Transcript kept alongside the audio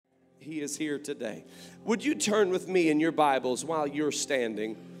He is here today. Would you turn with me in your Bibles while you're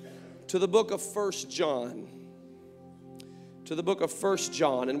standing to the book of 1 John? To the book of 1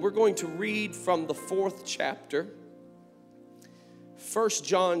 John, and we're going to read from the 4th chapter. 1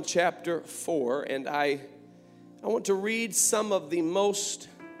 John chapter 4, and I want to read some of the most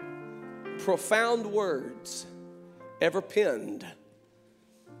profound words ever penned.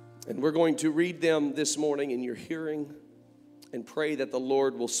 And we're going to read them this morning in your hearing and pray that the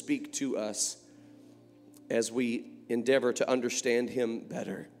Lord will speak to us as we endeavor to understand Him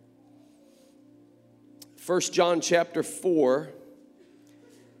better. 1 John chapter 4,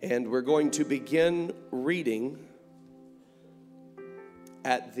 and we're going to begin reading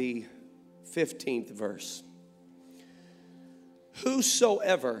at the 15th verse.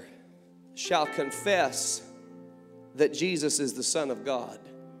 Whosoever shall confess that Jesus is the Son of God,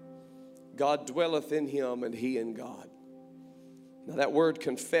 God dwelleth in him and he in God. Now that word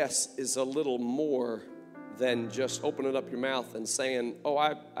confess is a little more than just opening up your mouth and saying, oh,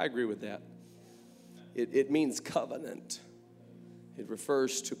 I agree with that. It means covenant. It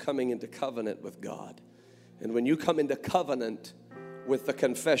refers to coming into covenant with God. And when you come into covenant with the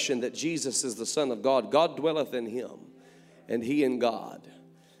confession that Jesus is the Son of God, God dwelleth in him and he in God.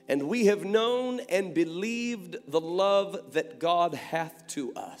 And we have known and believed the love that God hath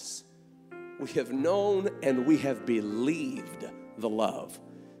to us. We have known and we have believed the love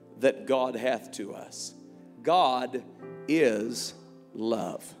that God hath to us. God is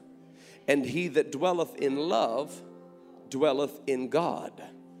love. And he that dwelleth in love dwelleth in God,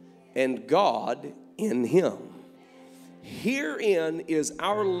 and God in him. Herein is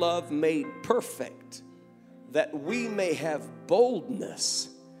our love made perfect, that we may have boldness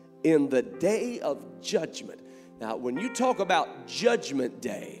in the day of judgment. Now, when you talk about judgment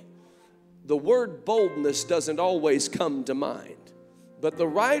day, the word boldness doesn't always come to mind. But the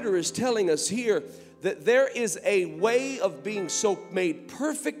writer is telling us here that there is a way of being so made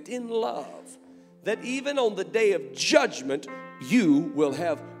perfect in love that even on the day of judgment, you will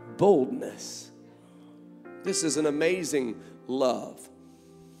have boldness. This is an amazing love.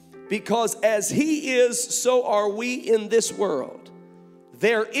 Because as he is, so are we in this world.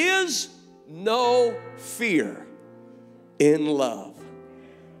 There is no fear in love.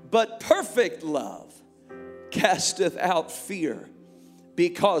 But perfect love casteth out fear,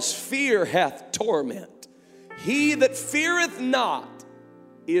 because fear hath torment. He that feareth not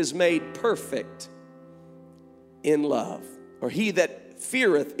is made perfect in love. Or he that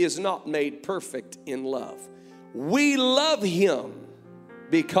feareth is not made perfect in love. We love him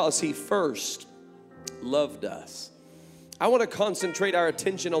because he first loved us. I want to concentrate our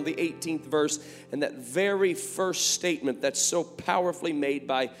attention on the 18th verse and that very first statement that's so powerfully made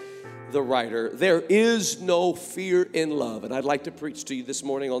by the writer. There is no fear in love. And I'd like to preach to you this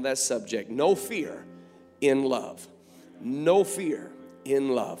morning on that subject. No fear in love. No fear in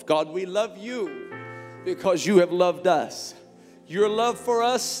love. God, we love you because you have loved us. Your love for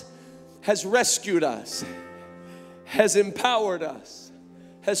us has rescued us, has empowered us,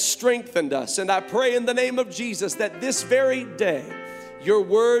 has strengthened us. And I pray in the name of Jesus that this very day, your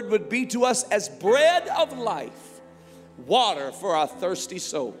word would be to us as bread of life, water for our thirsty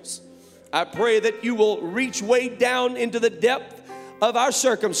souls. I pray that you will reach way down into the depth of our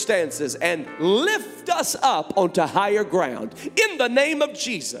circumstances and lift us up onto higher ground. In the name of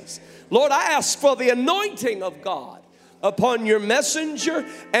Jesus. Lord, I ask for the anointing of God upon your messenger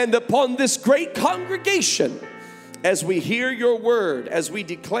and upon this great congregation as we hear your word, as we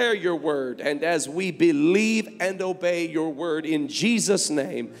declare your word, and as we believe and obey your word in Jesus'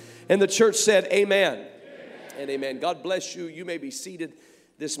 name. And the church said, amen. Amen. And amen. God bless you. You may be seated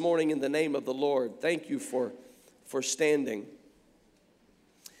this morning in the name of the Lord. Thank you for standing.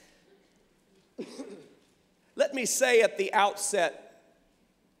 Let me say at the outset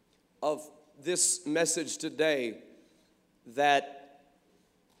of this message today that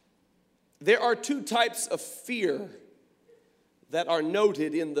there are two types of fear that are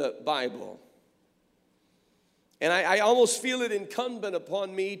noted in the Bible. And I almost feel it incumbent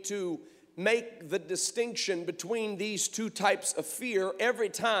upon me to make the distinction between these two types of fear every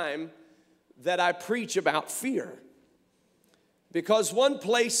time that I preach about fear. Because one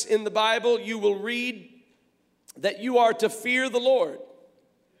place in the Bible you will read that you are to fear the Lord.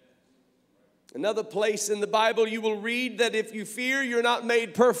 Another place in the Bible you will read that if you fear, you're not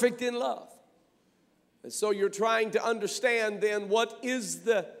made perfect in love. And so you're trying to understand then what is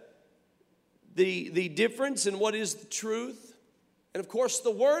the difference and what is the truth. And of course,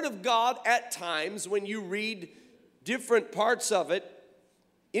 the Word of God at times, when you read different parts of it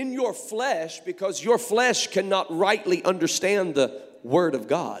in your flesh, because your flesh cannot rightly understand the Word of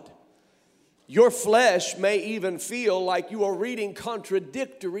God. Your flesh may even feel like you are reading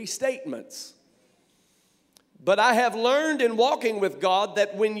contradictory statements. But I have learned in walking with God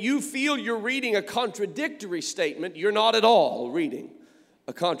that when you feel you're reading a contradictory statement, you're not at all reading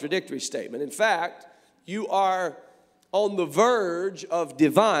a contradictory statement. In fact, you are on the verge of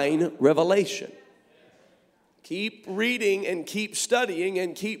divine revelation. Keep reading and keep studying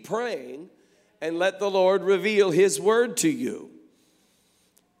and keep praying and let the Lord reveal His word to you.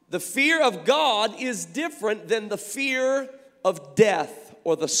 The fear of God is different than the fear of death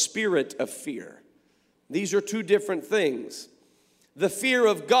or the spirit of fear. These are two different things. The fear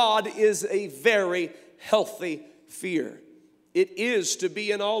of God is a very healthy fear. It is to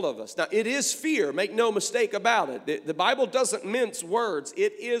be in all of us. Now, it is fear. Make no mistake about it. The Bible doesn't mince words.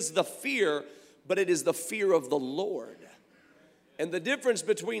 It is the fear, but it is the fear of the Lord. And the difference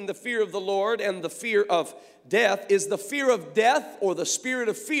between the fear of the Lord and the fear of death is the fear of death or the spirit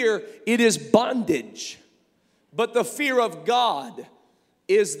of fear, it is bondage. But the fear of God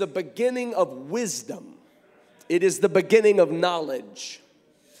is the beginning of wisdom. It is the beginning of knowledge.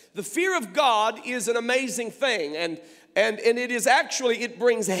 The fear of God is an amazing thing, and it is actually, it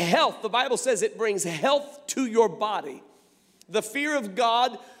brings health. The Bible says it brings health to your body. The fear of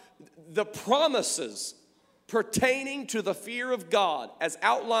God, the promises pertaining to the fear of God, as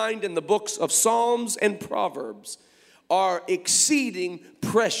outlined in the books of Psalms and Proverbs, are exceeding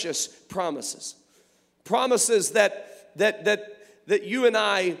precious promises. Promises that you and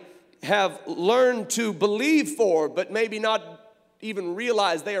I have learned to believe for, but maybe not even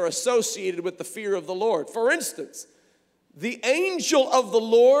realize they are associated with the fear of the Lord. For instance, the angel of the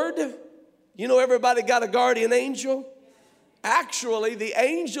Lord, you know everybody got a guardian angel? Actually, the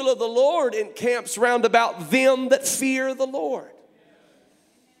angel of the Lord encamps round about them that fear the Lord.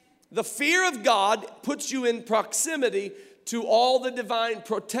 The fear of God puts you in proximity to all the divine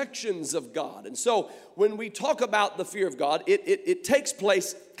protections of God. And so when we talk about the fear of God, it takes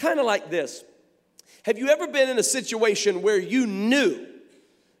place kind of like this. Have you ever been in a situation where you knew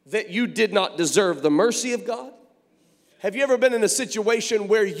that you did not deserve the mercy of God? Have you ever been in a situation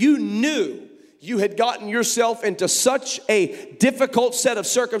where you knew you had gotten yourself into such a difficult set of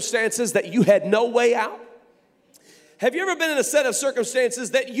circumstances that you had no way out? Have you ever been in a set of circumstances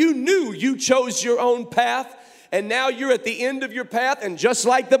that you knew you chose your own path and now you're at the end of your path, and just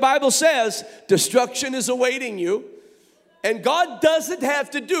like the Bible says, destruction is awaiting you, and God doesn't have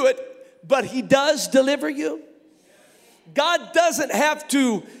to do it, but He does deliver you? God doesn't have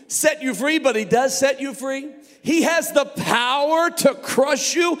to set you free, but He does set you free. He has the power to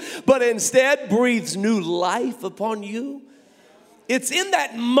crush you, but instead breathes new life upon you. It's in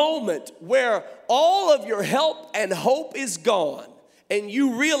that moment where all of your help and hope is gone, and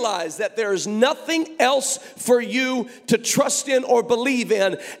you realize that there's nothing else for you to trust in or believe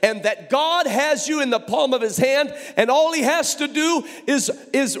in, and that God has you in the palm of His hand, and all He has to do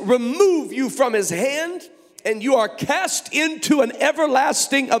is remove you from His hand, and you are cast into an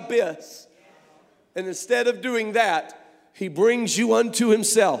everlasting abyss. And instead of doing that, He brings you unto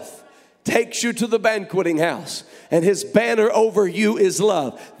Himself, takes you to the banqueting house, and His banner over you is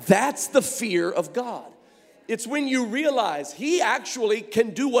love. That's the fear of God. It's when you realize He actually can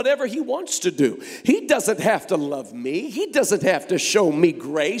do whatever He wants to do. He doesn't have to love me. He doesn't have to show me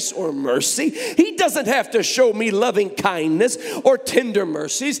grace or mercy. He doesn't have to show me loving kindness or tender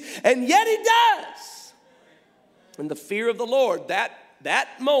mercies, and yet He does. And the fear of the Lord,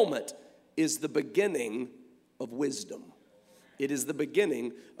 that moment is the beginning of wisdom. It is the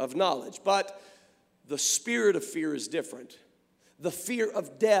beginning of knowledge. But the spirit of fear is different. The fear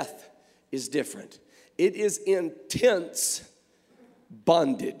of death is different. It is intense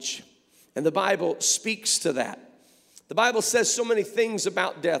bondage. And the Bible speaks to that. The Bible says so many things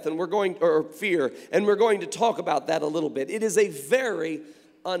about death, and fear, and we're going to talk about that a little bit. It is a very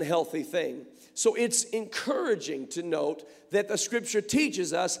unhealthy thing. So it's encouraging to note that the Scripture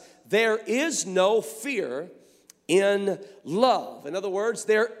teaches us there is no fear in love. In other words,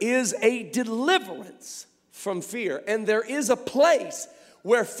 there is a deliverance from fear, and there is a place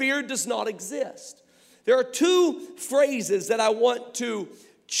where fear does not exist. There are two phrases that I want to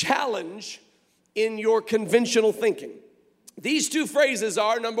challenge in your conventional thinking. These two phrases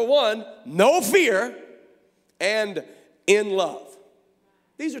are, number one, no fear, and in love.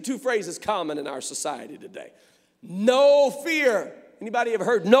 These are two phrases common in our society today. No fear. Anybody ever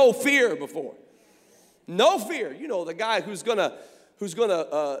heard no fear before? No fear. You know, the guy who's gonna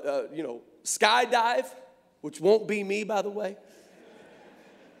skydive, which won't be me, by the way.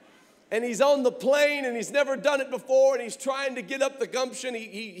 And he's on the plane, and he's never done it before, and he's trying to get up the gumption.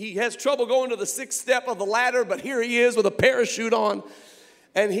 He has trouble going to the 6th step of the ladder, but here he is with a parachute on.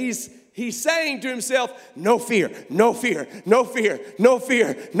 And he's He's saying to himself, no fear, no fear, no fear, no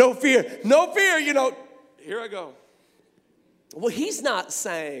fear, no fear, no fear. You know, here I go. Well, he's not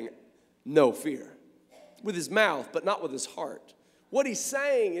saying no fear with his mouth, but not with his heart. What he's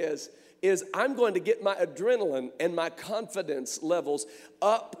saying is I'm going to get my adrenaline and my confidence levels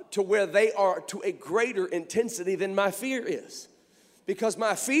up to where they are to a greater intensity than my fear is. Because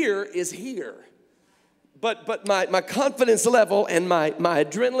my fear is here. But my confidence level and my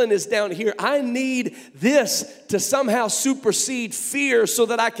adrenaline is down here. I need this to somehow supersede fear so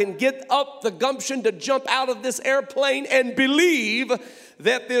that I can get up the gumption to jump out of this airplane and believe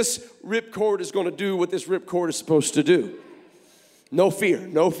that this ripcord is going to do what this ripcord is supposed to do. No fear,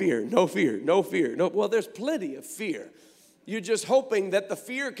 no fear, no fear, no fear. No, well, there's plenty of fear. You're just hoping that the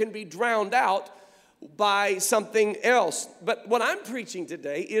fear can be drowned out by something else. But what I'm preaching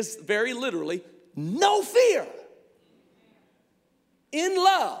today is very literally no fear. In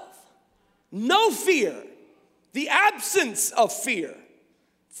love, no fear. The absence of fear.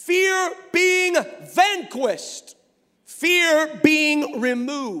 Fear being vanquished. Fear being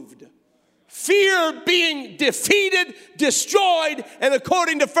removed. Fear being defeated, destroyed, and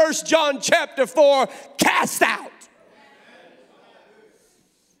according to 1 John chapter 4, cast out.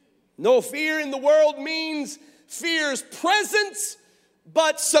 No fear in the world means fear's presence,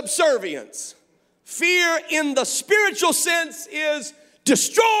 but subservience. Fear in the spiritual sense is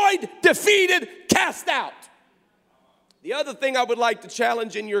destroyed, defeated, cast out. The other thing I would like to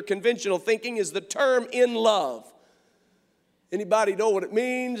challenge in your conventional thinking is the term in love. Anybody know what it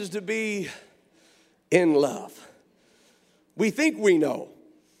means to be in love? We think we know.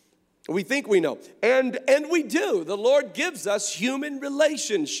 We think we know. And we do. The Lord gives us human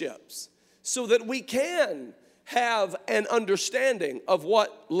relationships so that we can have an understanding of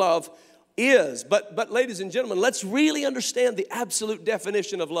what love is. But ladies and gentlemen, let's really understand the absolute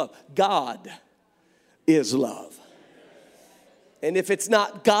definition of love. God is love. And if it's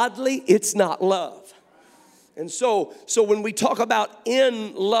not godly, it's not love. And so when we talk about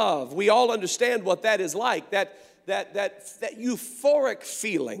in love, we all understand what that is like. That euphoric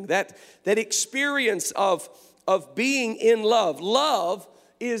feeling, that experience of being in love. Love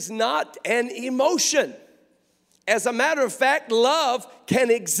is not an emotion. As a matter of fact, love can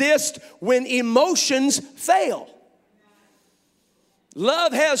exist when emotions fail.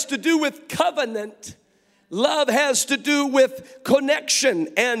 Love has to do with covenant. Love has to do with connection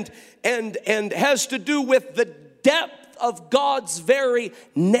and has to do with the depth of God's very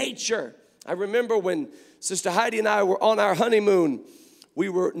nature. I remember when Sister Heidi and I were on our honeymoon. We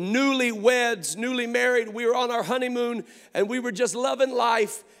were newlyweds, newly married. We were on our honeymoon, and we were just loving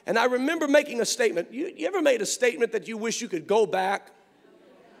life. And I remember making a statement. You ever made a statement that you wish you could go back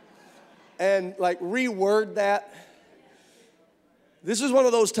and like reword that? This is one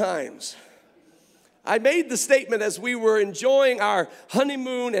of those times. I made the statement as we were enjoying our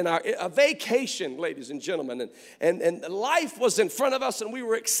honeymoon and a vacation, ladies and gentlemen. And life was in front of us, and we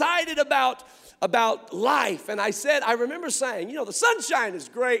were excited about life. And I remember saying, you know, the sunshine is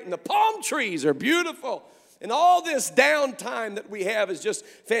great, and the palm trees are beautiful. And all this downtime that we have is just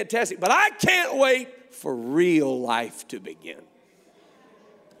fantastic. But I can't wait for real life to begin.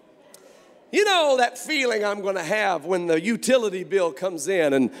 You know that feeling I'm going to have when the utility bill comes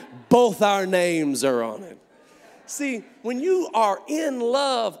in and both our names are on it. See, when you are in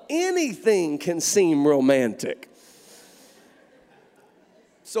love, anything can seem romantic.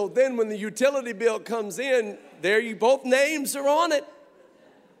 So then when the utility bill comes in, both names are on it.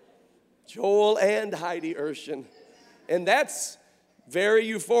 Joel and Heidi Urshan. And that's very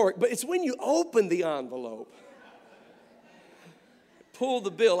euphoric. But it's when you open the envelope, pull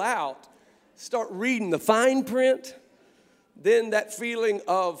the bill out, start reading the fine print, then that feeling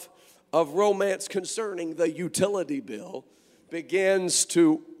of romance concerning the utility bill begins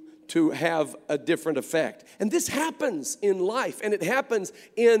to have a different effect. And this happens in life, and it happens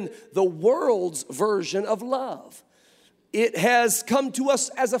in the world's version of love. It has come to us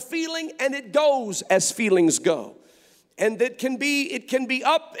as a feeling, and it goes as feelings go. And it can be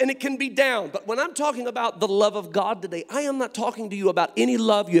up and it can be down. But when I'm talking about the love of God today, I am not talking to you about any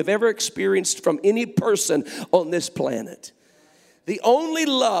love you have ever experienced from any person on this planet. The only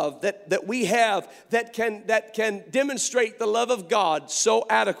love that we have that can demonstrate the love of God so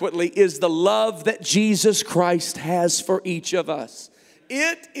adequately is the love that Jesus Christ has for each of us.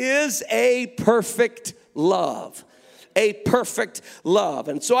 It is a perfect love. A perfect love.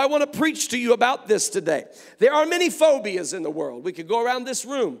 And so I want to preach to you about this today. There are many phobias in the world. We could go around this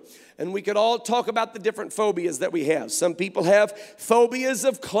room and we could all talk about the different phobias that we have. Some people have phobias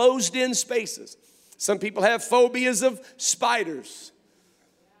of closed-in spaces. Some people have phobias of spiders.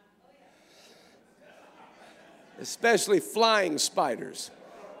 especially flying spiders.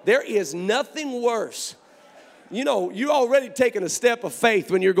 There is nothing worse. You know, you already taken a step of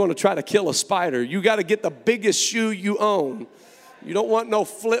faith when you're going to try to kill a spider. You got to get the biggest shoe you own. You don't want no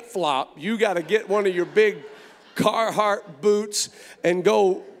flip-flop. You got to get one of your big Carhartt boots and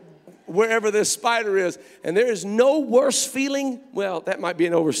go wherever this spider is. And there is no worse feeling. Well, that might be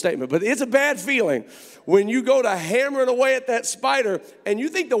an overstatement, but it's a bad feeling when you go to hammering away at that spider and you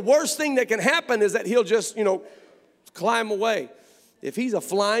think the worst thing that can happen is that he'll just, climb away. If he's a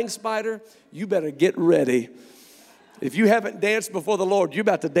flying spider, you better get ready. If you haven't danced before the Lord, you're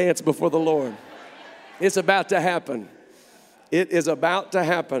about to dance before the Lord. It's about to happen. It is about to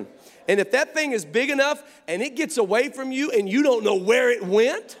happen. And if that thing is big enough and it gets away from you and you don't know where it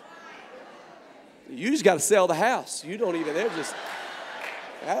went, you just got to sell the house. You don't even,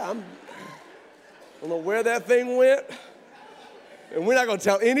 I don't know where that thing went. And we're not going to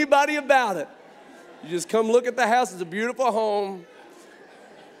tell anybody about it. You just come look at the house. It's a beautiful home.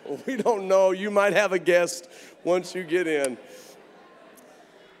 We don't know. You might have a guest once you get in.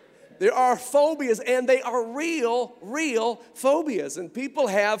 There are phobias, and they are real phobias. And people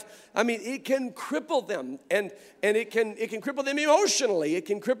have, it can cripple them, and it can cripple them emotionally. It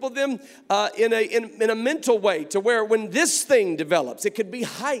can cripple them in a mental way, to where when this thing develops, it could be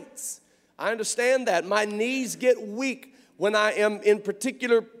heights. I understand that. My knees get weak when I am in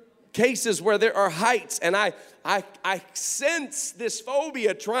particular cases where there are heights, and I sense this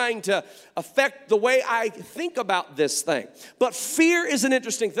phobia trying to affect the way I think about this thing. But fear is an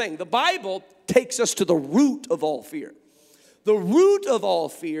interesting thing. The Bible takes us to the root of all fear. The root of all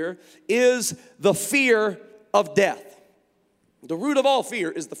fear is the fear of death. The root of all fear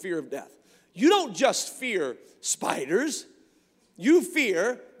is the fear of death. You don't just fear spiders. You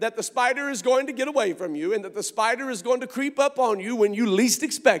fear that the spider is going to get away from you, and that the spider is going to creep up on you when you least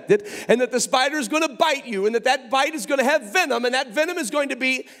expect it, and that the spider is going to bite you, and that bite is going to have venom, and that venom is going to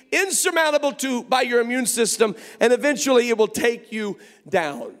be insurmountable by your immune system, and eventually it will take you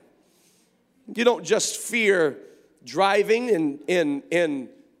down. You don't just fear driving in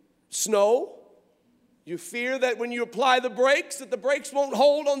snow. You fear that when you apply the brakes, that the brakes won't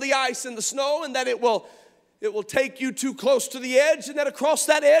hold on the ice and the snow, and that it will take you too close to the edge, and that across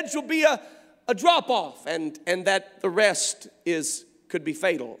that edge will be a drop-off, and that the rest could be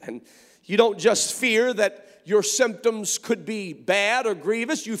fatal. And you don't just fear that your symptoms could be bad or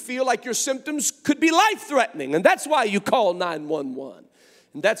grievous. You feel like your symptoms could be life-threatening, and that's why you call 911,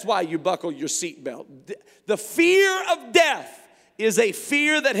 and that's why you buckle your seatbelt. The fear of death is a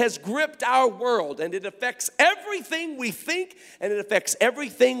fear that has gripped our world, and it affects everything we think, and it affects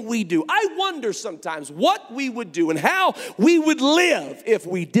everything we do. I wonder sometimes what we would do and how we would live if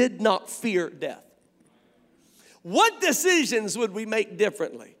we did not fear death. What decisions would we make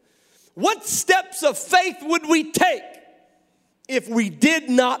differently? What steps of faith would we take if we did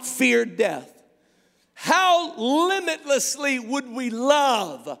not fear death? How limitlessly would we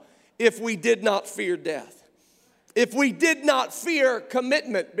love if we did not fear death? If we did not fear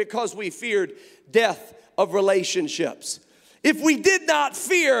commitment because we feared death of relationships. If we did not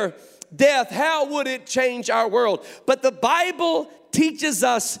fear death, how would it change our world? But the Bible teaches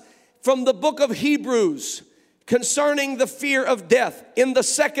us from the book of Hebrews concerning the fear of death. In the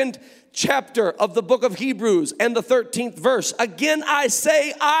 2nd chapter of the book of Hebrews and the 13th verse, again I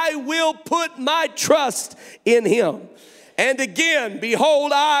say, I will put my trust in him. And again,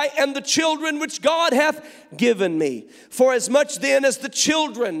 behold, I and the children which God hath given me. For as much then as the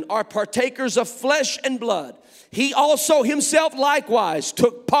children are partakers of flesh and blood, he also himself likewise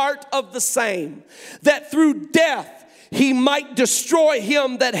took part of the same, that through death he might destroy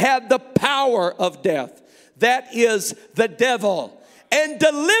him that had the power of death, that is the devil, and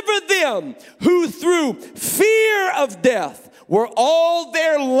deliver them who through fear of death were all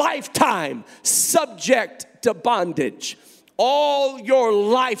their lifetime subject to bondage. All your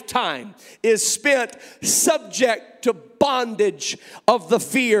lifetime is spent subject to bondage of the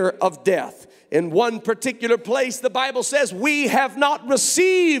fear of death. In one particular place, the Bible says, we have not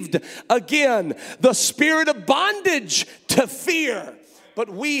received again the spirit of bondage to fear, but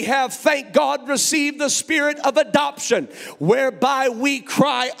we have, thank God, received the spirit of adoption, whereby we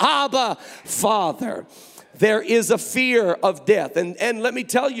cry, Abba, Father. There is a fear of death. And let me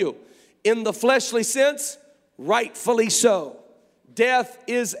tell you, in the fleshly sense, rightfully so. Death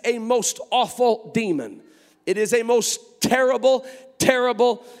is a most awful demon. It is a most terrible,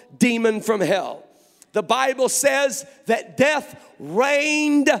 terrible demon from hell. The Bible says that death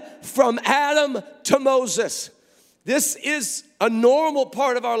reigned from Adam to Moses. This is a normal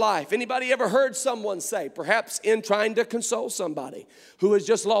part of our life. Anybody ever heard someone say, perhaps in trying to console somebody who has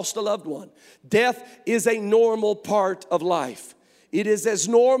just lost a loved one, death is a normal part of life. It is as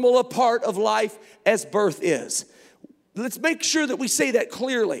normal a part of life as birth is. Let's make sure that we say that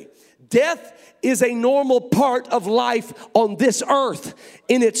clearly. Death is a normal part of life on this earth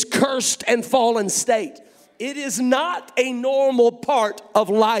in its cursed and fallen state. It is not a normal part of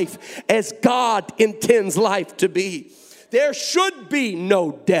life as God intends life to be. There should be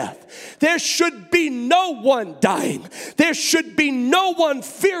no death. There should be no one dying. There should be no one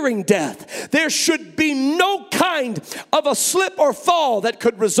fearing death. There should be no kind of a slip or fall that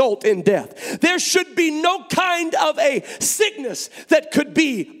could result in death. There should be no kind of a sickness that could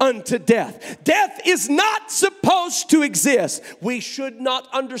be unto death. Death is not supposed to exist. We should not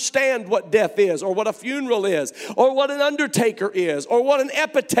understand what death is, or what a funeral is, or what an undertaker is, or what an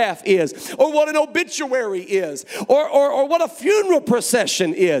epitaph is, or what an obituary is, or what a funeral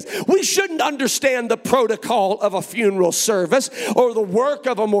procession is. We shouldn't understand the protocol of a funeral service or the work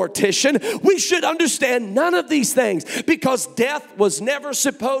of a mortician. We should understand none of these things, because death was never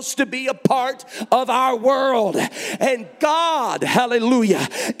supposed to be a part of our world. And God, hallelujah,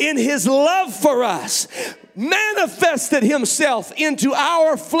 in His love for us, manifested Himself into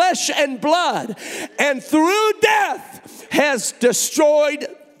our flesh and blood, and through death has destroyed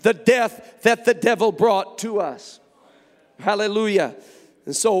the death that the devil brought to us. Hallelujah.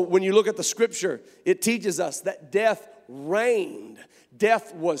 And so when you look at the scripture, it teaches us that death reigned.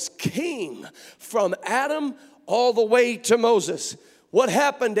 Death was king from Adam all the way to Moses. What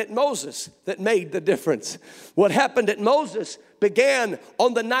happened at Moses that made the difference? What happened at Moses began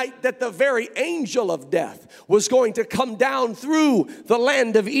on the night that the very angel of death was going to come down through the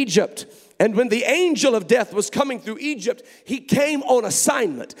land of Egypt. And when the angel of death was coming through Egypt, he came on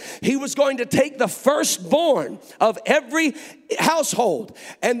assignment. He was going to take the firstborn of every household.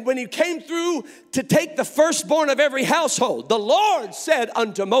 And when he came through to take the firstborn of every household, the Lord said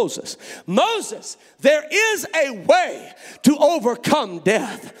unto Moses, Moses, there is a way to overcome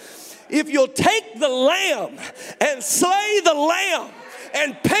death. If you'll take the lamb and slay the lamb,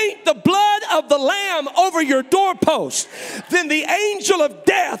 and paint the blood of the lamb over your doorpost, then the angel of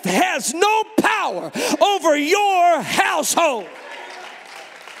death has no power over your household.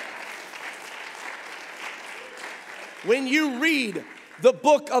 When you read the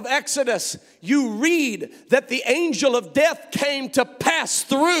book of Exodus, you read that the angel of death came to pass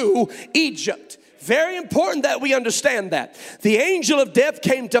through Egypt. Very important that we understand that. The angel of death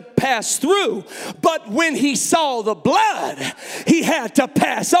came to pass through, but when he saw the blood, he had to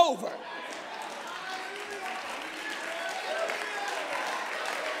pass over.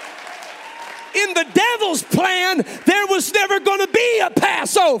 In the devil's plan, there was never going to be a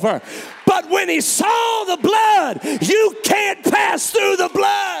Passover. But when he saw the blood, you can't pass through the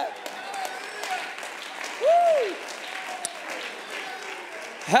blood. Woo.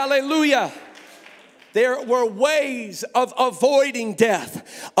 Hallelujah. There were ways of avoiding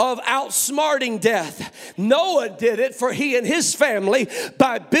death, of outsmarting death. Noah did it for he and his family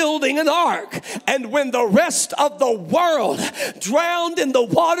by building an ark. And when the rest of the world drowned in the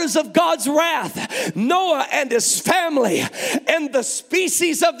waters of God's wrath, Noah and his family and the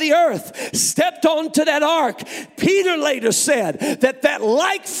species of the earth stepped onto that ark. Peter later said that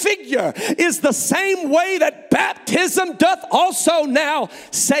like figure is the same way that baptism doth also now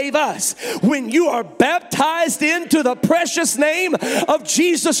save us. When you are baptized into the precious name of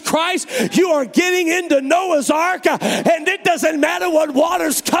Jesus Christ, you are getting into Noah's ark, and it doesn't matter what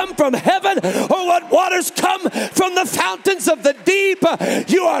waters come from heaven or what waters come from the fountains of the deep.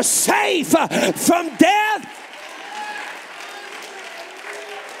 You are safe from death.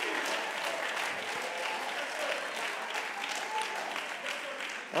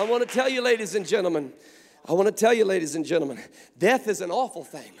 I want to tell you, ladies and gentlemen, death is an awful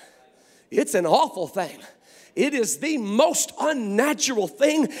thing. It's an awful thing. It is the most unnatural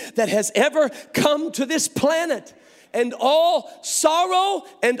thing that has ever come to this planet. And all sorrow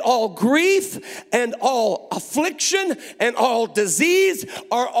and all grief and all affliction and all disease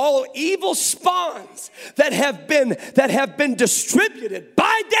are all evil spawns that have been distributed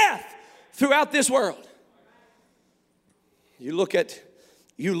by death throughout this world. You look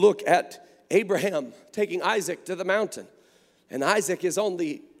at Abraham taking Isaac to the mountain, and Isaac is on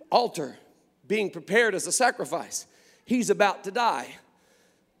the altar being prepared as a sacrifice. He's about to die.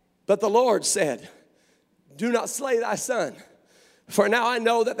 But the Lord said, do not slay thy son, for now I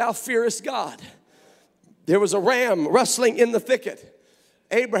know that thou fearest God. There was a ram rustling in the thicket.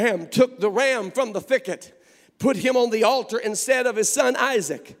 Abraham took the ram from the thicket, put him on the altar instead of his son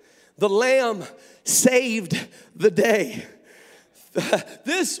Isaac. the Lamb saved the day.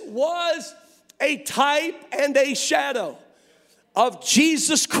 This was a type and a shadow of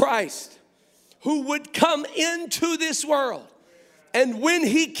Jesus Christ, who would come into this world. And when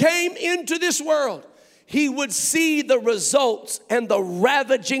he came into this world, he would see the results and the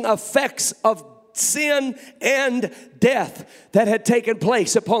ravaging effects of sin and death that had taken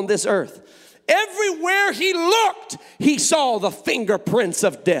place upon this earth. Everywhere he looked, he saw the fingerprints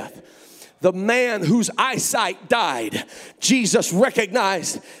of death. The man whose eyesight died, Jesus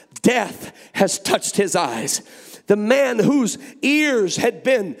recognized death has touched his eyes. The man whose ears had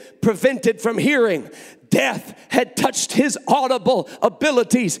been prevented from hearing, death had touched his audible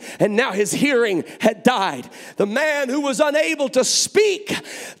abilities, and now his hearing had died. The man who was unable to speak,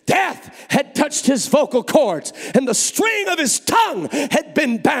 death had touched his vocal cords, and the string of his tongue had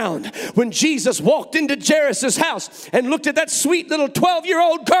been bound. When Jesus walked into Jairus' house and looked at that sweet little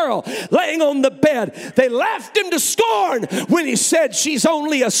 12-year-old girl laying on the bed, they laughed him to scorn when he said she's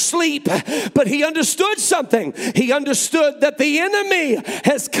only asleep. But he understood something. He understood that the enemy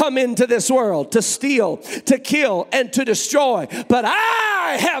has come into this world to steal, to kill, and to destroy. But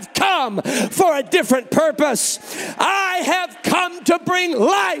I have come for a different purpose. I have come to bring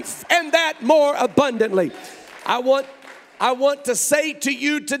life, and that more abundantly. I want to say to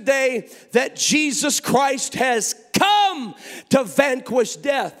you today that Jesus Christ has come to vanquish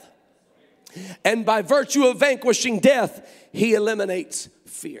death. And by virtue of vanquishing death, he eliminates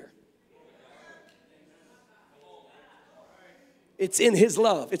fear. It's in his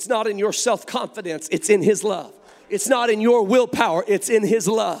love. It's not in your self-confidence. It's in his love. It's not in your willpower. It's in his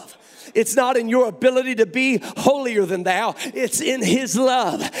love. It's not in your ability to be holier than thou. It's in his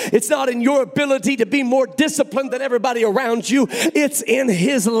love. It's not in your ability to be more disciplined than everybody around you. It's in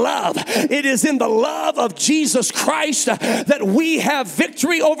his love. It is in the love of Jesus Christ that we have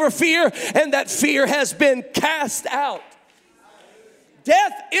victory over fear, and that fear has been cast out.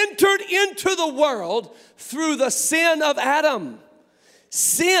 Death entered into the world through the sin of Adam.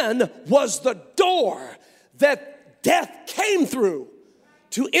 Sin was the door that death came through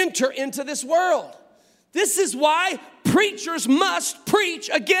to enter into this world. This is why preachers must preach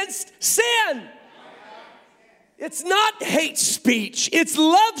against sin. It's not hate speech. It's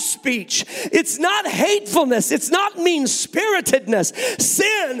love speech. It's not hatefulness. It's not mean-spiritedness.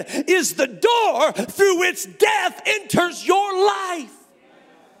 Sin is the door through which death enters your life.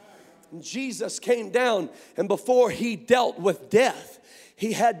 And Jesus came down, and before he dealt with death,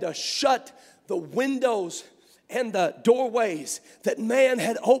 he had to shut the windows and the doorways that man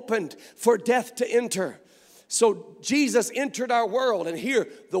had opened for death to enter. So Jesus entered our world, and here,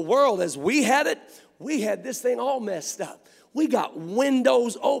 the world as we had it, we had this thing all messed up. We got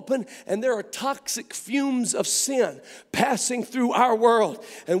windows open, and there are toxic fumes of sin passing through our world,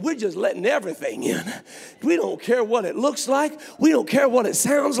 and we're just letting everything in. We don't care what it looks like. We don't care what it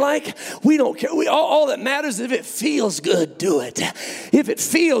sounds like. We don't care. All that matters is if it feels good, do it. If it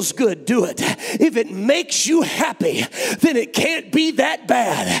feels good, do it. If it makes you happy, then it can't be that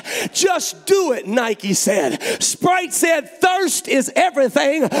bad. Just do it, Nike said. Sprite said, thirst is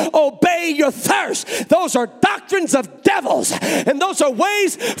everything. Obey your thirst. Those are doctrines of devils. And those are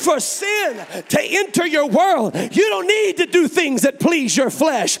ways for sin to enter your world. You don't need to do things that please your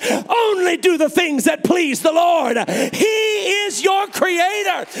flesh. Only do the things that please the Lord. He is your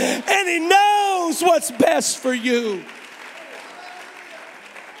creator, and he knows what's best for you.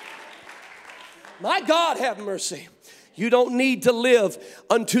 My God, have mercy. You don't need to live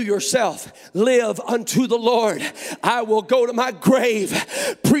unto yourself. Live unto the Lord. I will go to my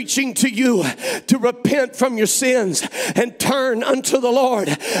grave preaching to you to repent from your sins and turn unto the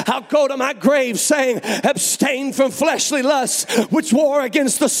Lord. I'll go to my grave saying, abstain from fleshly lusts which war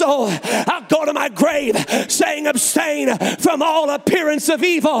against the soul. I'll go to my grave saying, abstain from all appearance of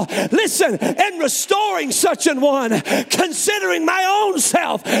evil. Listen, and restoring such an one, considering my own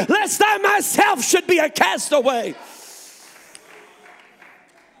self, lest I myself should be a castaway.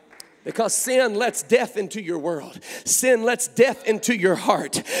 Because sin lets death into your world. Sin lets death into your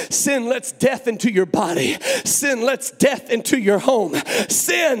heart. Sin lets death into your body. Sin lets death into your home.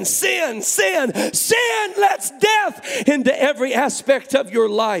 Sin lets death into every aspect of your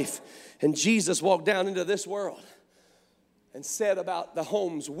life. And Jesus walked down into this world and said about the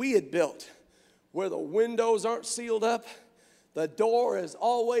homes we had built, where the windows aren't sealed up, the door is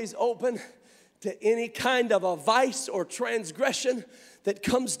always open to any kind of a vice or transgression that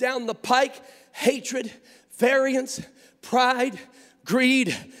comes down the pike: hatred, variance, pride,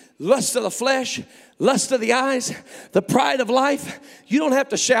 greed, lust of the flesh, lust of the eyes, the pride of life. You don't have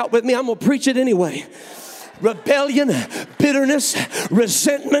to shout with me. I'm going to preach it anyway. rebellion, bitterness,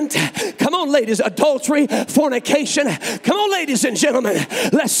 resentment. Come on, ladies, adultery, fornication. Come on, ladies and gentlemen,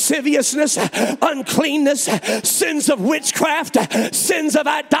 lasciviousness, uncleanness, sins of witchcraft, sins of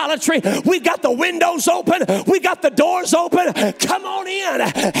idolatry. We got the windows open. We got the doors open. Come on in.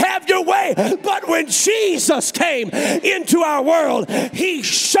 Have your way. But when Jesus came into our world, he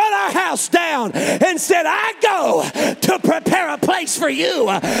shut our house down and said, I go to prepare a place for you,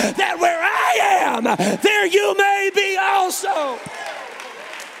 that where I am, there you may be also.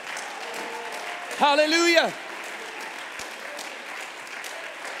 Hallelujah.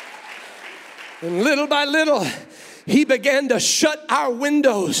 And little by little, he began to shut our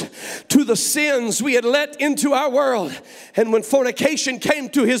windows to the sins we had let into our world. And when fornication came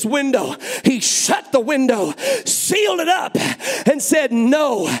to his window, he shut the window, sealed it up, and said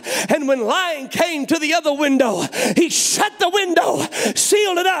no. And when lying came to the other window, he shut the window,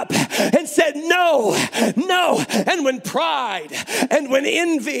 sealed it up, and said no, no. And when pride, and when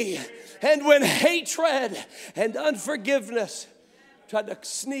envy, and when hatred and unforgiveness tried to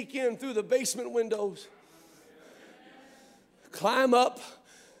sneak in through the basement windows, climb up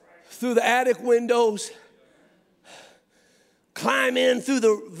through the attic windows, climb in through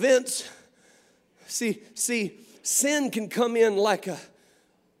the vents. See, sin can come in like a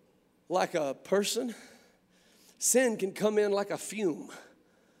person. Sin can come in like a fume.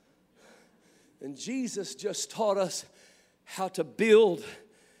 And Jesus just taught us how to build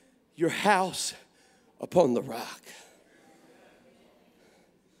your house upon the rock.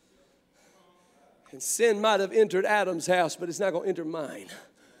 And sin might have entered Adam's house, but it's not going to enter mine.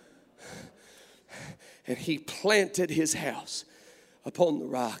 And he planted his house upon the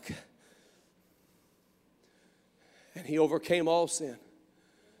rock. And he overcame all sin.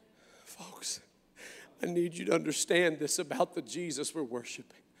 Folks, I need you to understand this about the Jesus we're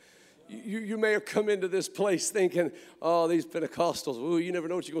worshiping. You may have come into this place thinking, oh, these Pentecostals, ooh, you never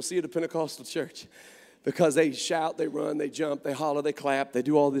know what you're going to see at a Pentecostal church. Because they shout, they run, they jump, they holler, they clap, they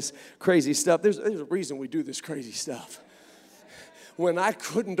do all this crazy stuff. There's a reason we do this crazy stuff. When I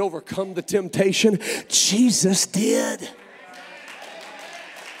couldn't overcome the temptation, Jesus did.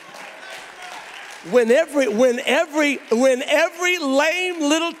 When every lame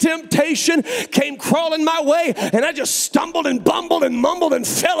little temptation came crawling my way and I just stumbled and bumbled and mumbled and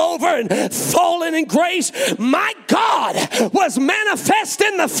fell over and fallen in grace, my God was manifest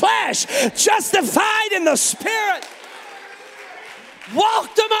in the flesh, justified in the spirit,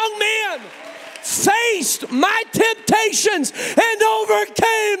 walked among men, faced my temptations and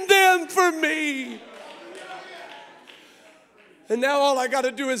overcame them for me. And now all I got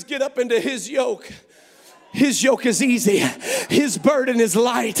to do is get up into his yoke. His yoke is easy. His burden is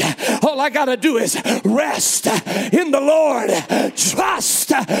light. All I got to do is rest in the Lord.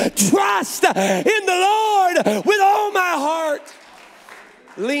 Trust in the Lord with all my heart.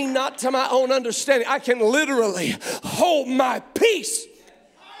 Lean not to my own understanding. I can literally hold my peace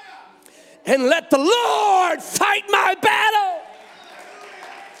and let the Lord fight my battle.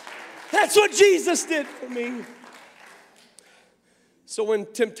 That's what Jesus did for me. So when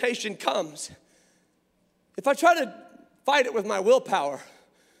temptation comes, if I try to fight it with my willpower,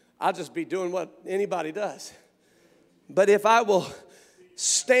 I'll just be doing what anybody does. But if I will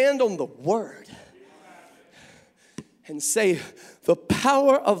stand on the word and say, the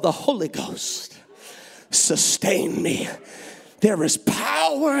power of the Holy Ghost sustain me. There is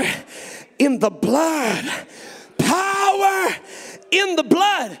power in the blood. Power in the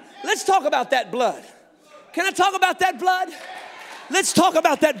blood. Let's talk about that blood. Can I talk about that blood? Let's talk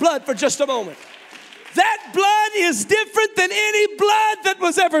about that blood for just a moment. That blood is different than any blood that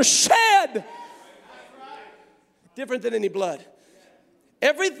was ever shed. Different than any blood.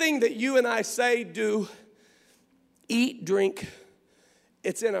 Everything that you and I say, do, eat, drink,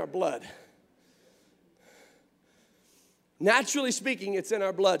 it's in our blood. Naturally speaking, it's in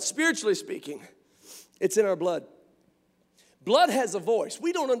our blood. Spiritually speaking, it's in our blood. Blood has a voice.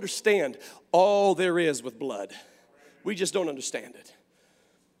 We don't understand all there is with blood. We just don't understand it.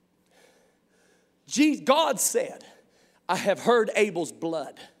 God said, I have heard Abel's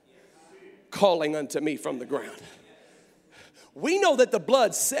blood calling unto me from the ground. We know that the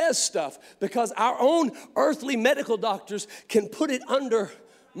blood says stuff because our own earthly medical doctors can put it under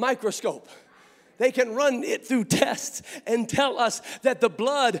microscope. They can run it through tests and tell us that the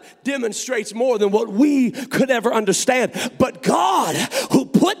blood demonstrates more than what we could ever understand. But God, who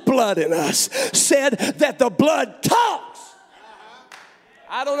put blood in us, said that the blood talks.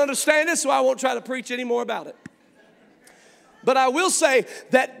 I don't understand it, so I won't try to preach any more about it. But I will say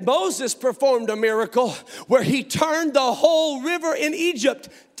that Moses performed a miracle where he turned the whole river in Egypt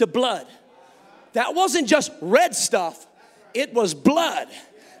to blood. That wasn't just red stuff. It was blood.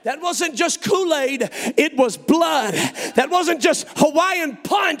 That wasn't just Kool-Aid, it was blood. That wasn't just Hawaiian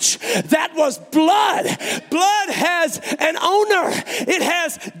punch, that was blood. Blood has an owner. It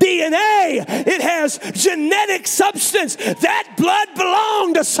has DNA. It has genetic substance. That blood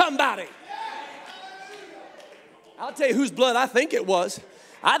belonged to somebody. I'll tell you whose blood I think it was.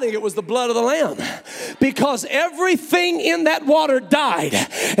 I think it was the blood of the Lamb, because everything in that water died.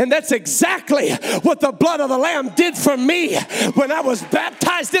 And that's exactly what the blood of the Lamb did for me when I was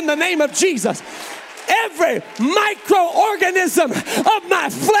baptized in the name of Jesus. Every microorganism of my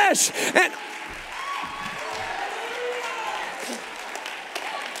flesh and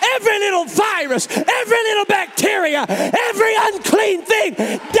every little virus, every little bacteria, every unclean thing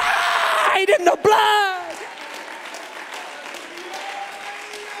died in the blood.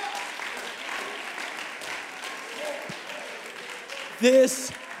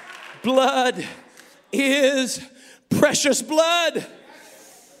 This blood is precious blood.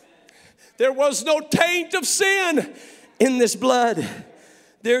 There was no taint of sin in this blood.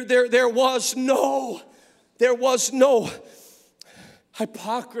 There was no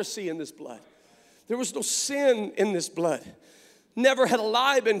hypocrisy in this blood. There was no sin in this blood. Never had a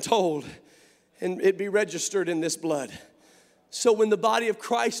lie been told and it be registered in this blood. So when the body of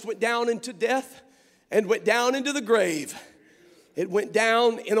Christ went down into death and went down into the grave, it went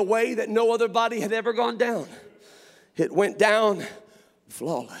down in a way that no other body had ever gone down. It went down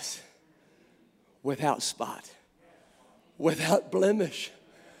flawless, without spot, without blemish.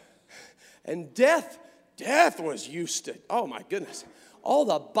 And death was used to, oh my goodness, all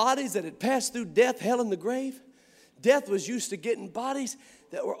the bodies that had passed through death, hell, and the grave. Death was used to getting bodies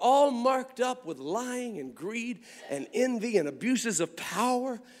that were all marked up with lying and greed and envy and abuses of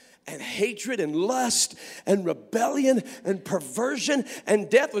power and hatred and lust and rebellion and perversion. And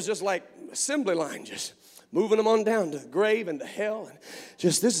death was just like assembly line, just moving them on down to the grave and to hell. And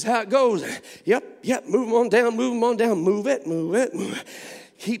just this is how it goes. Yep, move them on down, move it.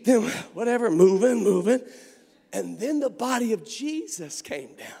 Keep them, whatever, moving. And then the body of Jesus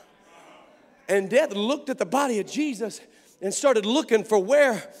came down. And death looked at the body of Jesus and started looking for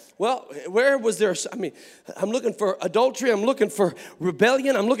where was there? I mean, I'm looking for adultery. I'm looking for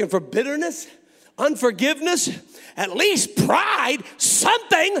rebellion. I'm looking for bitterness, unforgiveness, at least pride,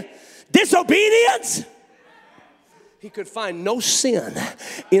 something, disobedience. He could find no sin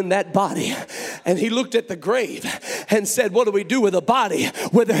in that body. And he looked at the grave and said, what do we do with a body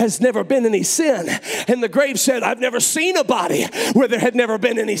where there has never been any sin? And the grave said, I've never seen a body where there had never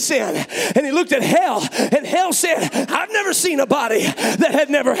been any sin. And he looked at hell, and hell said, I've never seen a body that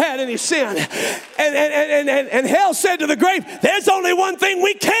had never had any sin. And hell said to the grave, there's only one thing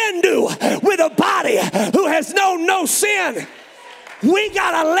we can do with a body who has known no sin. We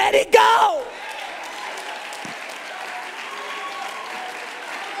gotta let it go.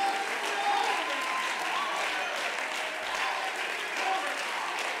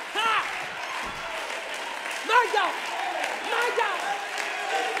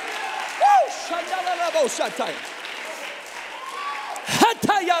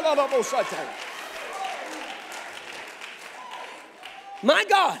 My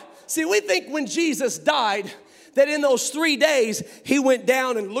God. See, we think when Jesus died that in those 3 days he went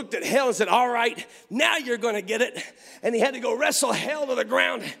down and looked at hell and said, all right, now you're going to get it. And he had to go wrestle hell to the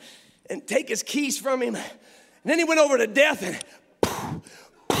ground and take his keys from him. And then he went over to death and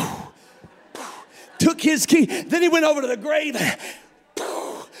took his key. Then he went over to the grave.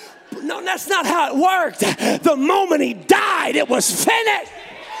 No, that's not how it worked. The moment he died, it was finished.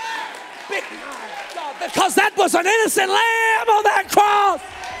 Because that was an innocent lamb on that cross.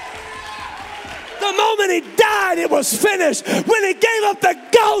 The moment he died, it was finished. When he gave up the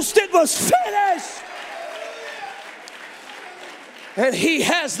ghost, it was finished. And he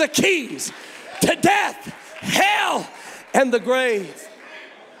has the keys to death, hell, and the grave.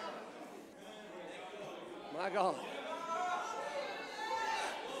 My God.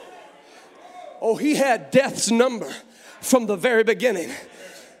 Oh, he had death's number from the very beginning.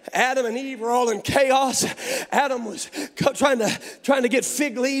 Adam and Eve were all in chaos. Adam was trying to get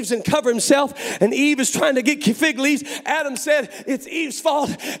fig leaves and cover himself, and Eve is trying to get fig leaves. Adam said, it's Eve's fault.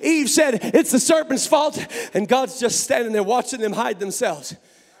 Eve said, it's the serpent's fault. And God's just standing there watching them hide themselves.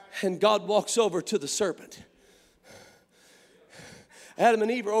 And God walks over to the serpent. Adam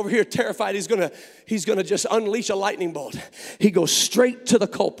and Eve are over here terrified. He's gonna just unleash a lightning bolt. He goes straight to the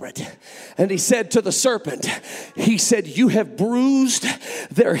culprit. And he said to the serpent, he said, you have bruised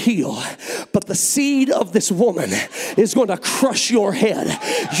their heel, but the seed of this woman is going to crush your head.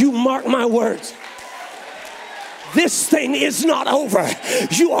 You mark my words. This thing is not over.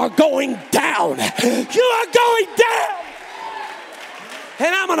 You are going down. You are going down.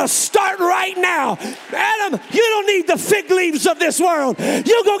 And I'm going to start right now. Adam, you don't need the fig leaves of this world.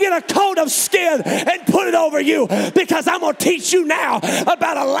 You go get a coat of skin and put it over you, because I'm going to teach you now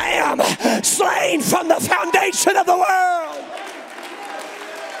about a lamb slain from the foundation of the world.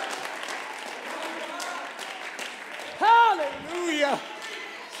 Hallelujah.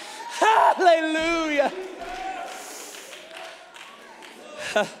 Hallelujah.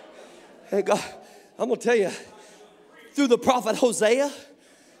 Hey, God, I'm going to tell you, through the prophet Hosea,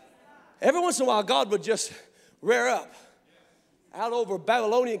 every once in a while, God would just rear up out over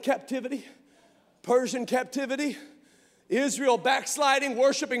Babylonian captivity, Persian captivity, Israel backsliding,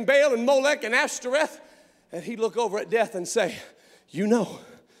 worshiping Baal and Molech and Ashtoreth. And he'd look over at death and say, you know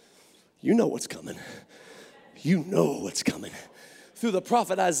what's coming. You know what's coming. Through the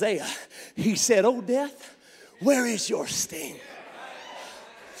prophet Isaiah, he said, oh, death, where is your sting?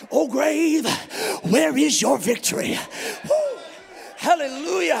 Oh, grave, where is your victory? Woo.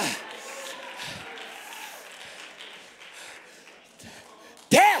 Hallelujah.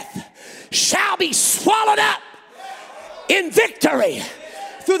 Death shall be swallowed up in victory.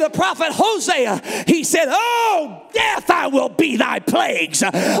 Through the prophet Hosea, he said, oh, death, I will be thy plagues.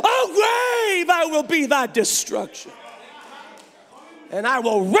 Oh, grave, I will be thy destruction. And I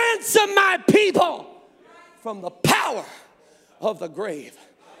will ransom my people from the power of the grave.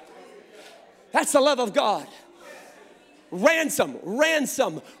 That's the love of God. Ransom,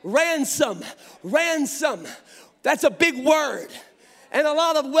 ransom, ransom, ransom. That's a big word. And a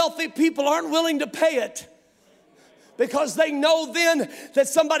lot of wealthy people aren't willing to pay it, because they know then that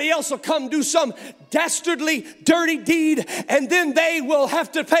somebody else will come do some dastardly, dirty deed, and then they will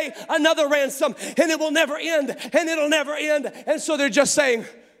have to pay another ransom, and it will never end, and it'll never end. And so they're just saying,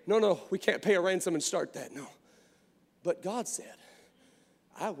 no, we can't pay a ransom and start that. No. But God said,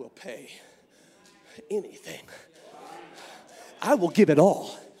 I will pay anything. I will give it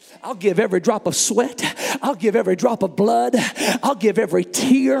all. I'll give every drop of sweat. I'll give every drop of blood. I'll give every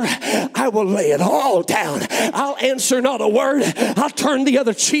tear. I will lay it all down. I'll answer not a word. I'll turn the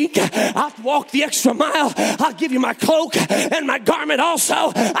other cheek. I'll walk the extra mile. I'll give you my cloak and my garment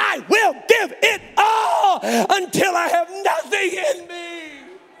also. I will give it all until I have nothing in me.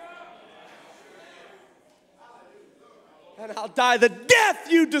 And I'll die the death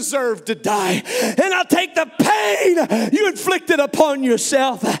you deserve to die. And I'll take the pain you inflicted upon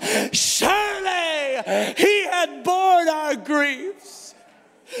yourself. Surely he had borne our griefs.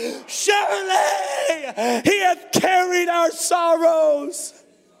 Surely he hath carried our sorrows.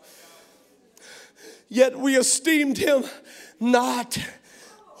 Yet we esteemed him not.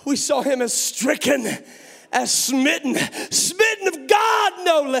 We saw him as stricken, as smitten of God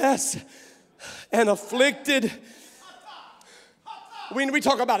no less, and afflicted. We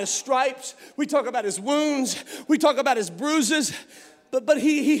talk about his stripes, we talk about his wounds, we talk about his bruises, but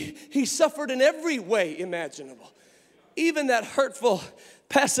he suffered in every way imaginable. Even that hurtful,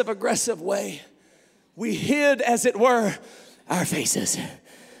 passive-aggressive way. We hid, as it were, our faces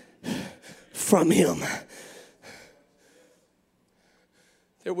from him.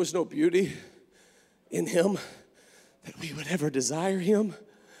 There was no beauty in him that we would ever desire him.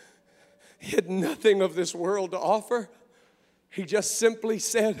 He had nothing of this world to offer. He just simply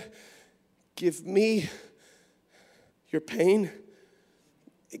said, give me your pain.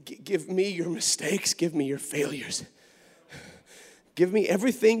 Give me your mistakes. Give me your failures. Give me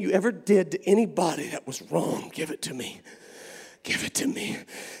everything you ever did to anybody that was wrong. Give it to me. Give it to me.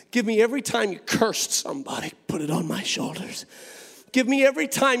 Give me every time you cursed somebody. Put it on my shoulders. Give me every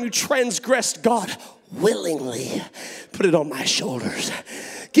time you transgressed God willingly. Put it on my shoulders.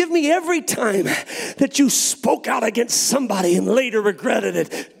 Give me every time that you spoke out against somebody and later regretted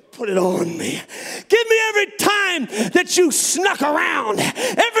it. Put it on me. Give me every time that you snuck around.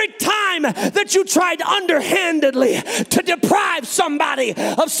 Every time that you tried underhandedly to deprive somebody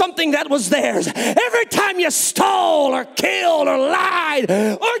of something that was theirs. Every time you stole or killed or lied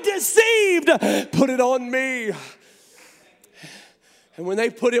or deceived. Put it on me. And when they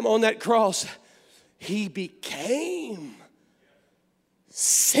put him on that cross, he became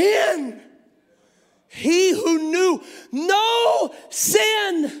sin. He who knew no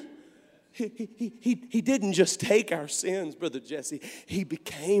sin. He didn't just take our sins, Brother Jesse. He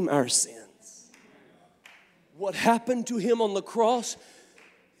became our sins. What happened to him on the cross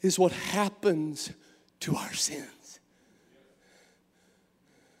is what happens to our sins.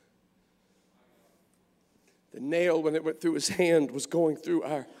 The nail, when it went through his hand, was going through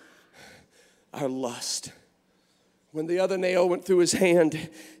our lust. When the other nail went through his hand,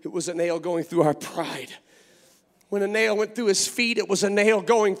 it was a nail going through our pride. When a nail went through his feet, it was a nail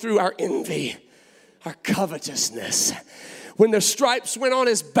going through our envy, our covetousness. When the stripes went on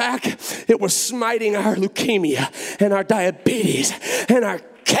his back, it was smiting our leukemia and our diabetes and our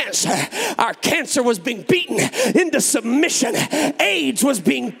cancer. Our cancer was being beaten into submission. AIDS was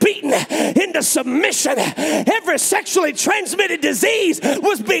being beaten into submission. Every sexually transmitted disease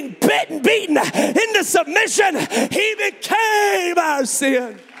was being beaten into submission. He became our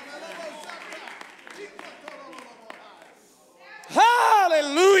sin.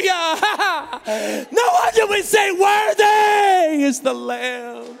 Hallelujah. No wonder we say, worthy is the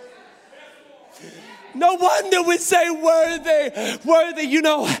Lamb. No wonder we say worthy, worthy. You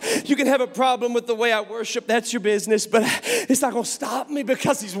know, you can have a problem with the way I worship. That's your business, but it's not going to stop me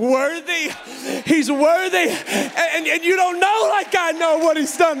because he's worthy. He's worthy. And you don't know like I know what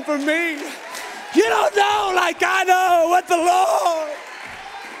he's done for me. You don't know like I know what the Lord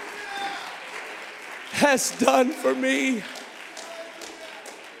has done for me.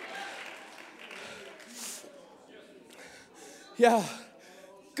 Yeah,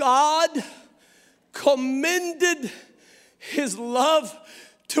 God commended his love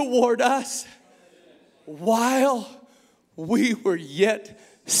toward us while we were yet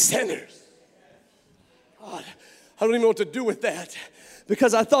sinners. God, I don't even know what to do with that,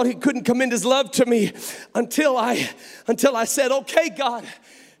 because I thought he couldn't commend his love to me until I said, okay, God,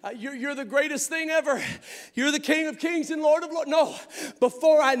 you're the greatest thing ever. You're the King of Kings and Lord of Lords. No,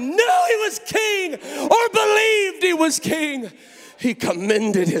 before I knew he was king or believed he was king, he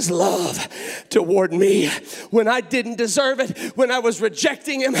commended his love toward me when I didn't deserve it, when I was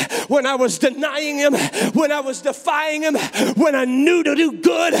rejecting him, when I was denying him, when I was defying him, when I knew to do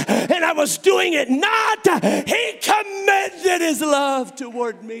good and I was doing it not. He commended his love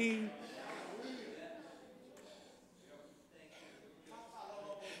toward me.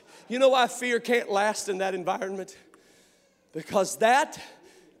 You know why fear can't last in that environment? Because that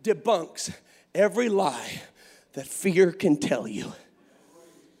debunks every lie that fear can tell you.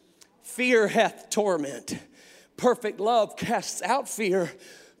 Fear hath torment. Perfect love casts out fear,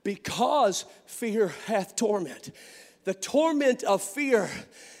 because fear hath torment. The torment of fear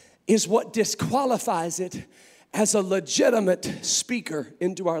is what disqualifies it as a legitimate speaker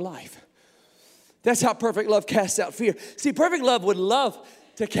into our life. That's how perfect love casts out fear. See, perfect love would love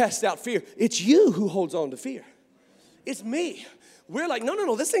to cast out fear. It's you who holds on to fear. It's me. We're like,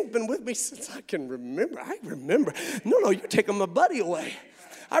 no, this thing's been with me since I can remember. I remember. No, you're taking my buddy away.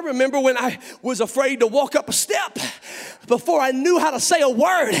 I remember when I was afraid to walk up a step before I knew how to say a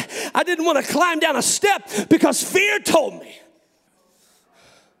word. I didn't want to climb down a step because fear told me.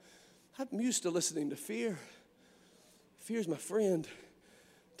 I'm used to listening to fear. Fear's my friend.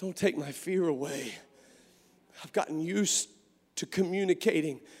 Don't take my fear away. I've gotten used to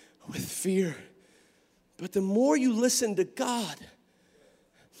communicating with fear. But the more you listen to God,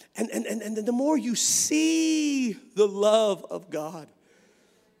 and the more you see the love of God,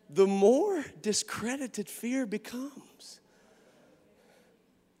 the more discredited fear becomes.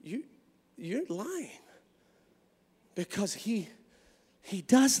 You're lying, because he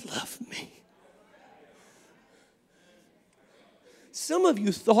does love me. Some of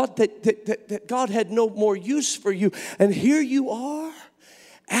you thought that God had no more use for you, and here you are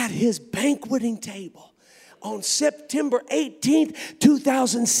at his banqueting table on September 18th,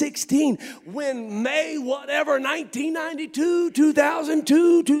 2016, when May, whatever, 1992,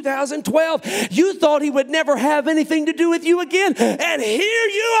 2002, 2012, you thought he would never have anything to do with you again, and here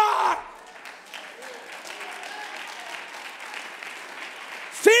you are.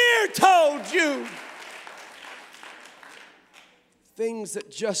 Fear told you things that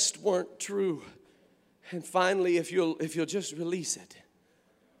just weren't true. And finally, if you'll just release it.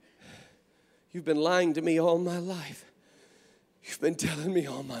 You've been lying to me all my life. You've been telling me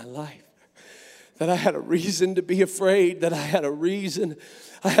all my life that I had a reason to be afraid, that I had a reason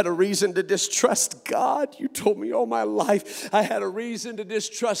to distrust God. You told me all my life I had a reason to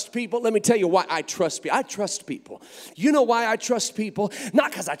distrust people. Let me tell you why I trust people. I trust people. You know why I trust people?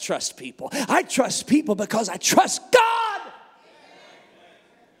 Not because I trust people. I trust people because I trust God.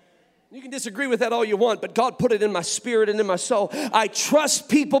 You can disagree with that all you want, but God put it in my spirit and in my soul. I trust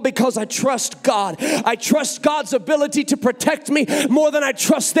people because I trust God. I trust God's ability to protect me more than I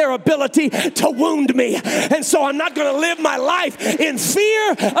trust their ability to wound me. And so I'm not going to live my life in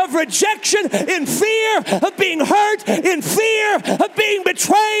fear of rejection, in fear of being hurt, in fear of being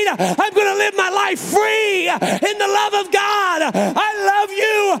betrayed. I'm going to live my life free in the love of God. I love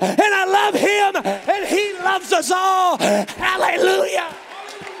you and I love him, and he loves us all. Hallelujah.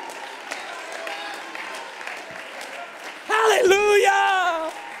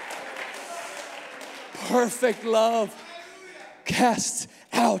 Hallelujah. perfect love casts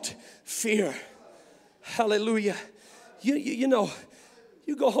out fear. Hallelujah. You know,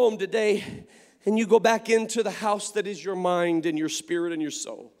 you go home today and you go back into the house that is your mind and your spirit and your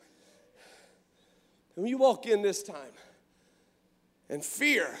soul. And when you walk in this time and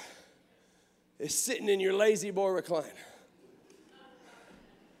fear is sitting in your lazy boy recliner.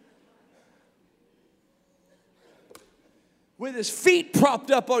 With his feet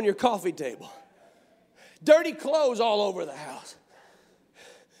propped up on your coffee table. Dirty clothes all over the house.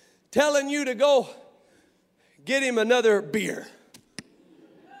 Telling you to go get him another beer.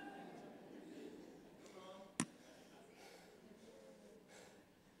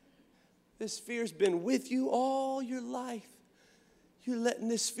 This fear's been with you all your life. You're letting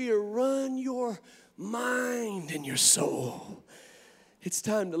this fear run your mind and your soul. It's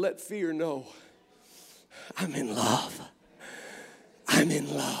time to let fear know, I'm in love. I'm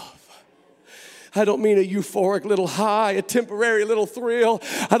in love. I don't mean a euphoric little high, a temporary little thrill.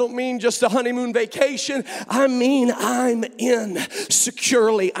 I don't mean just a honeymoon vacation. I mean I'm in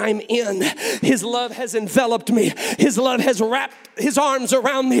securely. I'm in. His love has enveloped me. His love has wrapped his arms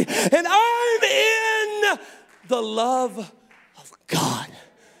around me. And I'm in the love of God.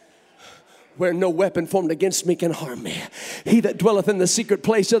 Where no weapon formed against me can harm me. He that dwelleth in the secret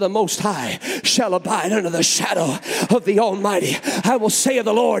place of the Most High shall abide under the shadow of the Almighty. I will say of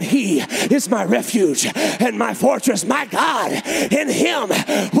the Lord, He is my refuge and my fortress, my God. In Him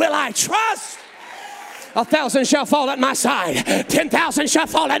will I trust. 1,000 shall fall at my side, 10,000 shall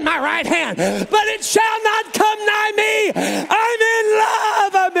fall at my right hand, but it shall not come nigh me. I'm in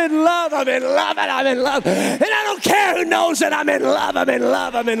love, I'm in love, I'm in love, and I'm in love. And I don't care who knows that I'm in love, I'm in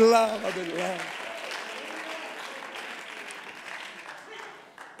love, I'm in love, I'm in love.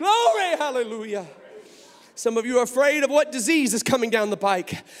 Glory, hallelujah. Some of you are afraid of what disease is coming down the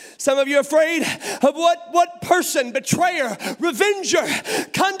pike. Some of you are afraid of what person, betrayer, revenger,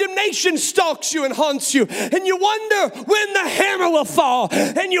 condemnation stalks you and haunts you. And you wonder when the hammer will fall.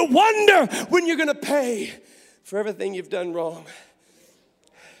 And you wonder when you're going to pay for everything you've done wrong.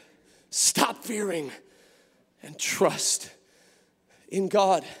 Stop fearing and trust in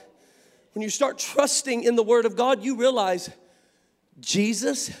God. When you start trusting in the Word of God, you realize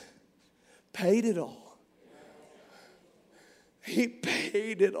Jesus paid it all. He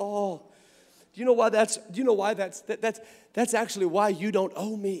paid it all. Do you know why that's actually why you don't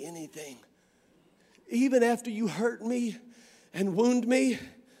owe me anything. Even after you hurt me and wound me,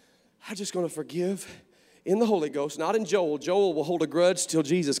 I'm just going to forgive in the Holy Ghost, not in Joel. Joel will hold a grudge till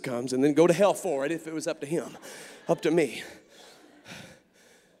Jesus comes and then go to hell for it if it was up to him, up to me.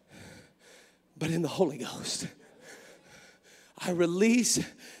 But in the Holy Ghost, I release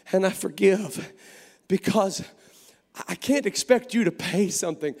and I forgive because I can't expect you to pay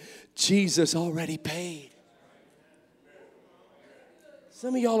something Jesus already paid.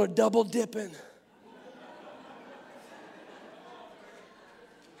 Some of y'all are double dipping.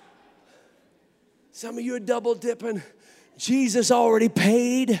 Some of you are double dipping. Jesus already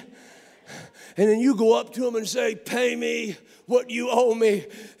paid. And then you go up to him and say, pay me what you owe me.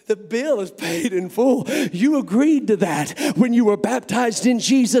 The bill is paid in full. You agreed to that when you were baptized in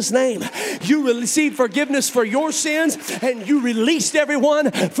Jesus' name. You received forgiveness for your sins and you released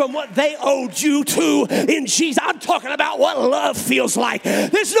everyone from what they owed you to in Jesus. I'm talking about what love feels like.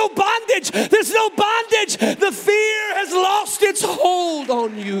 There's no bondage. There's no bondage. The fear has lost its hold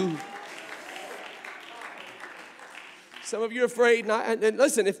on you. Some of you are afraid. And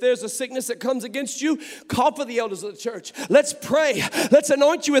listen, if there's a sickness that comes against you, call for the elders of the church. Let's pray. Let's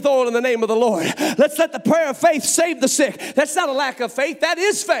anoint you with oil in the name of the Lord. Let's let the prayer of faith save the sick. That's not a lack of faith. That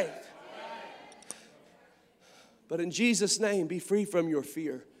is faith. But in Jesus' name, be free from your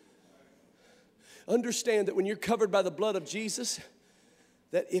fear. Understand that when you're covered by the blood of Jesus,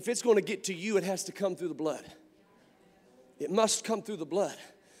 that if it's going to get to you, it has to come through the blood. It must come through the blood.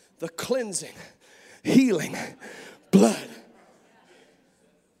 The cleansing, healing blood.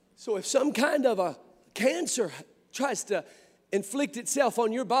 So if some kind of a cancer tries to inflict itself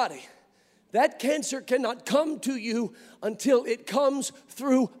on your body, that cancer cannot come to you until it comes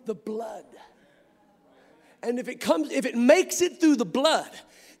through the blood. And if it makes it through the blood,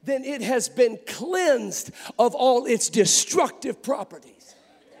 then it has been cleansed of all its destructive properties.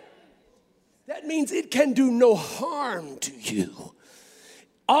 That means it can do no harm to you.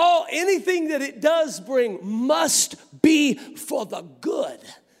 Anything that it does bring must be for the good.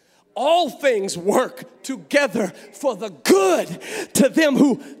 All things work together for the good to them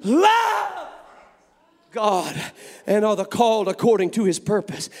who love God and are the called according to his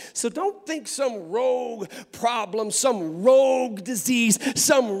purpose. So don't think some rogue problem, some rogue disease,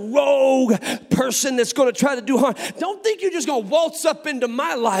 some rogue person that's going to try to do harm. Don't think you're just going to waltz up into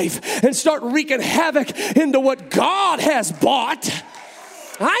my life and start wreaking havoc into what God has bought.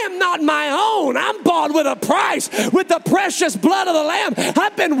 I am not my own. I'm bought with a price, with the precious blood of the Lamb.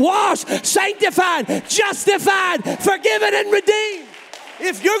 I've been washed, sanctified, justified, forgiven, and redeemed.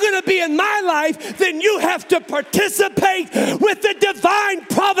 If you're going to be in my life, then you have to participate with the divine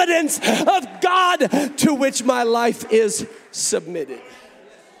providence of God to which my life is submitted.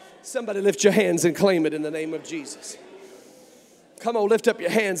 Somebody lift your hands and claim it in the name of Jesus. Come on, lift up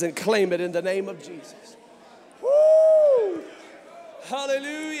your hands and claim it in the name of Jesus. Woo!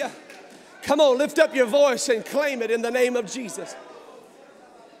 Hallelujah. Come on, lift up your voice and claim it in the name of Jesus.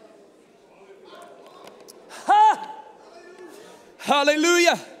 Ha!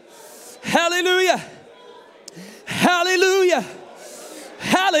 Hallelujah. Hallelujah. Hallelujah.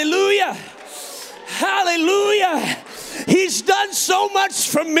 Hallelujah. Hallelujah. He's done so much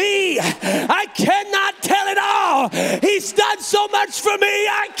for me. I cannot tell it all. He's done so much for me.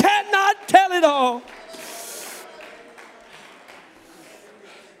 I cannot tell it all.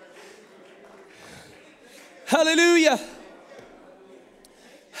 Hallelujah.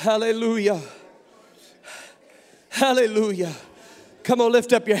 Hallelujah. Hallelujah. Come on,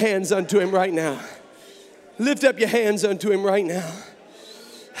 lift up your hands unto him right now. Lift up your hands unto him right now.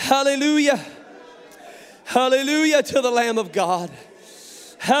 Hallelujah. Hallelujah to the Lamb of God.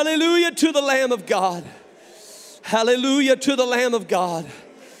 Hallelujah to the Lamb of God. Hallelujah to the Lamb of God.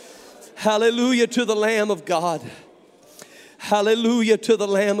 Hallelujah to the Lamb of God. Hallelujah to the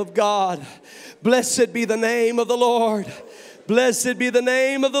Lamb of God. Blessed be the name of the Lord. Blessed be the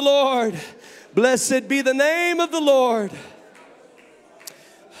name of the Lord. Blessed be the name of the Lord.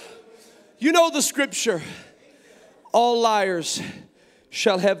 You know the scripture, all liars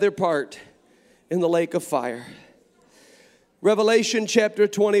shall have their part in the lake of fire. Revelation chapter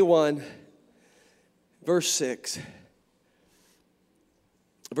 21, verse 6,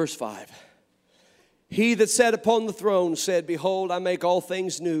 verse 5. He that sat upon the throne said, behold, I make all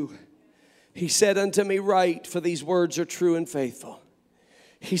things new. He said unto me, write, for these words are true and faithful.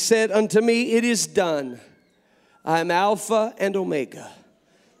 He said unto me, it is done. I am Alpha and Omega,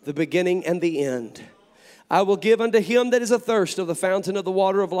 the beginning and the end. I will give unto him that is athirst of the fountain of the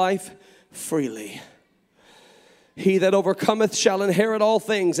water of life freely. He that overcometh shall inherit all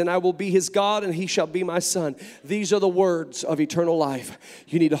things, and I will be his God, and he shall be my son. These are the words of eternal life.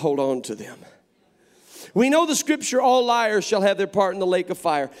 You need to hold on to them. We know the scripture, all liars shall have their part in the lake of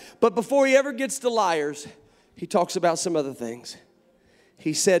fire. But before he ever gets to liars, he talks about some other things.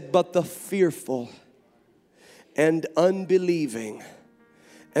 He said, but the fearful and unbelieving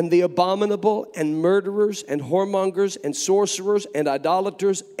and the abominable and murderers and whoremongers and sorcerers and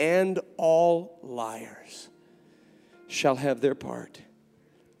idolaters and all liars shall have their part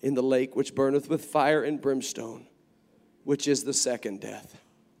in the lake which burneth with fire and brimstone, which is the second death.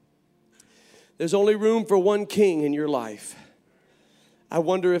 There's only room for one king in your life. I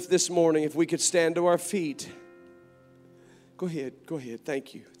wonder if this morning, if we could stand to our feet. Go ahead.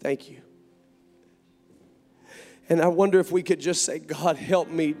 Thank you. And I wonder if we could just say, God, help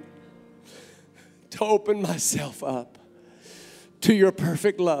me to open myself up to your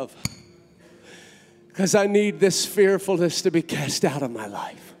perfect love. Because I need this fearfulness to be cast out of my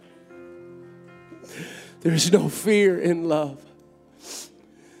life. There's no fear in love.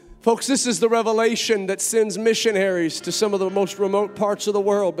 Folks, this is the revelation that sends missionaries to some of the most remote parts of the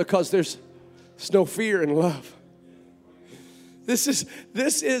world, because there's no fear in love. This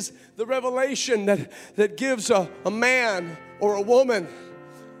is the revelation that gives a man or a woman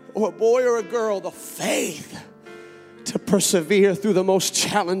or a boy or a girl the faith to persevere through the most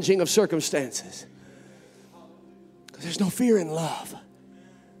challenging of circumstances. Because there's no fear in love.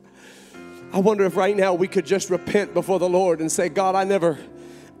 I wonder if right now we could just repent before the Lord and say, God, I never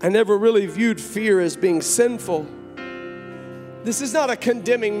really viewed fear as being sinful. This is not a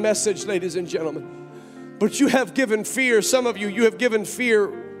condemning message, ladies and gentlemen. But you have given fear, some of you have given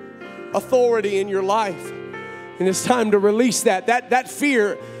fear authority in your life. And it's time to release that. That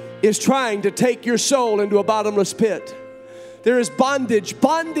fear is trying to take your soul into a bottomless pit. There is bondage.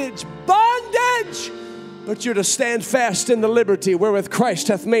 But you're to stand fast in the liberty wherewith Christ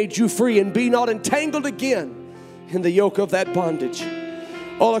hath made you free, and be not entangled again in the yoke of that bondage.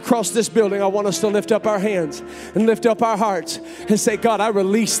 All across this building, I want us to lift up our hands and lift up our hearts and say, God, I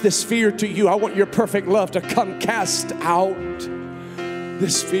release this fear to you. I want your perfect love to come cast out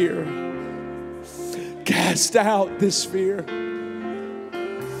this fear. Cast out this fear.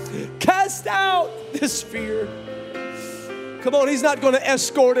 Cast cast out this fear. Come on, He's not going to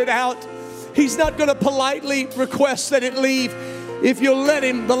escort it out. He's not going to politely request that it leave. If you'll let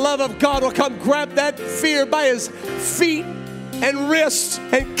Him, the love of God will come grab that fear by His feet and wrists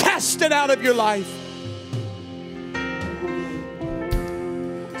and cast it out of your life.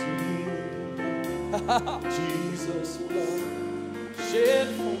 Jesus' blood shed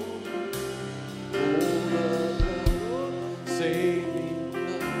for me. Saving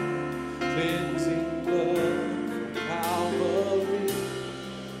blood, cleansing blood, Calvary.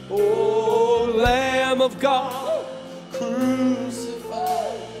 Oh, Lamb of God,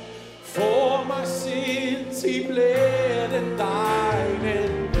 crucified for my sins, He bled and died,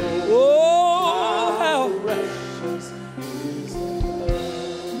 and oh, how precious is the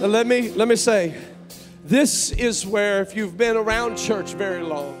blood. Now let me say, this is where, if you've been around church very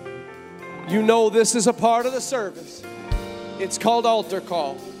long, you know this is a part of the service. It's called altar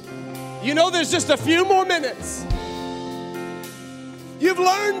call. You know there's just a few more minutes. You've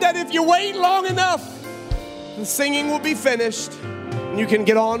learned that if you wait long enough, the singing will be finished and you can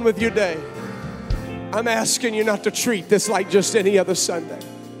get on with your day. I'm asking you not to treat this like just any other Sunday.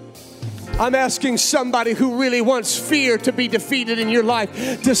 I'm asking somebody who really wants fear to be defeated in your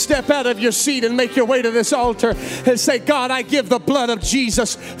life to step out of your seat and make your way to this altar and say, God, I give the blood of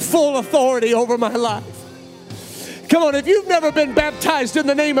Jesus full authority over my life. Come on, if you've never been baptized in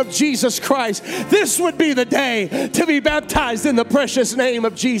the name of Jesus Christ, this would be the day to be baptized in the precious name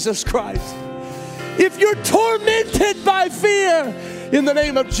of Jesus Christ. If you're tormented by fear, in the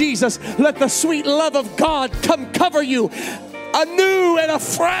name of Jesus, let the sweet love of God come cover you anew and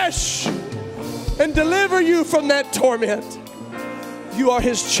afresh and deliver you from that torment. You are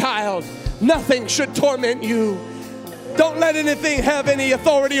His child. Nothing should torment you. Don't let anything have any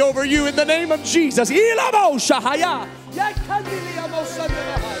authority over you in the name of Jesus. Oh,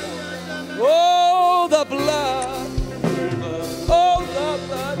 the blood. Oh, the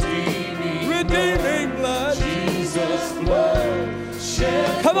blood. Redeeming blood. Jesus' blood.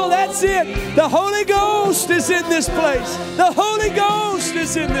 Come on, that's it. The Holy Ghost is in this place. The Holy Ghost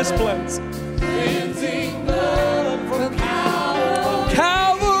is in this place. Cleansing blood from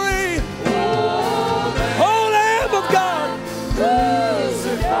Calvary. Oh, Lamb of God.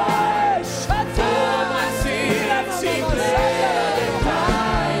 Crucified for my sins. He bled and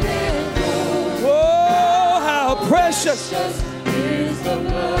died and rose. Oh, how precious is the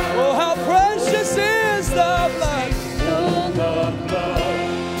blood. Oh, how precious is the blood.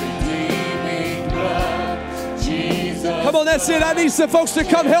 Come on, that's it. I need some folks to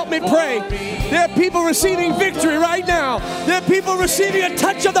come help me pray. There are people receiving victory right now. There are people receiving a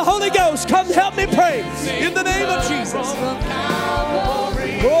touch of the Holy Ghost. Come help me pray in the name of Jesus.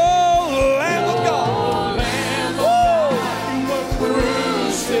 Oh, Lamb of God. Oh, you were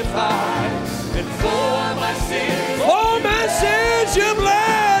crucified, and for my sins you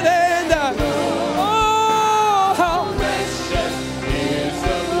bled and died. Oh, how precious is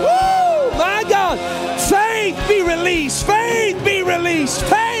the blood. Oh, my God. Faith be released. Faith be released.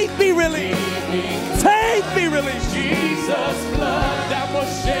 Faith be released. Faith be released.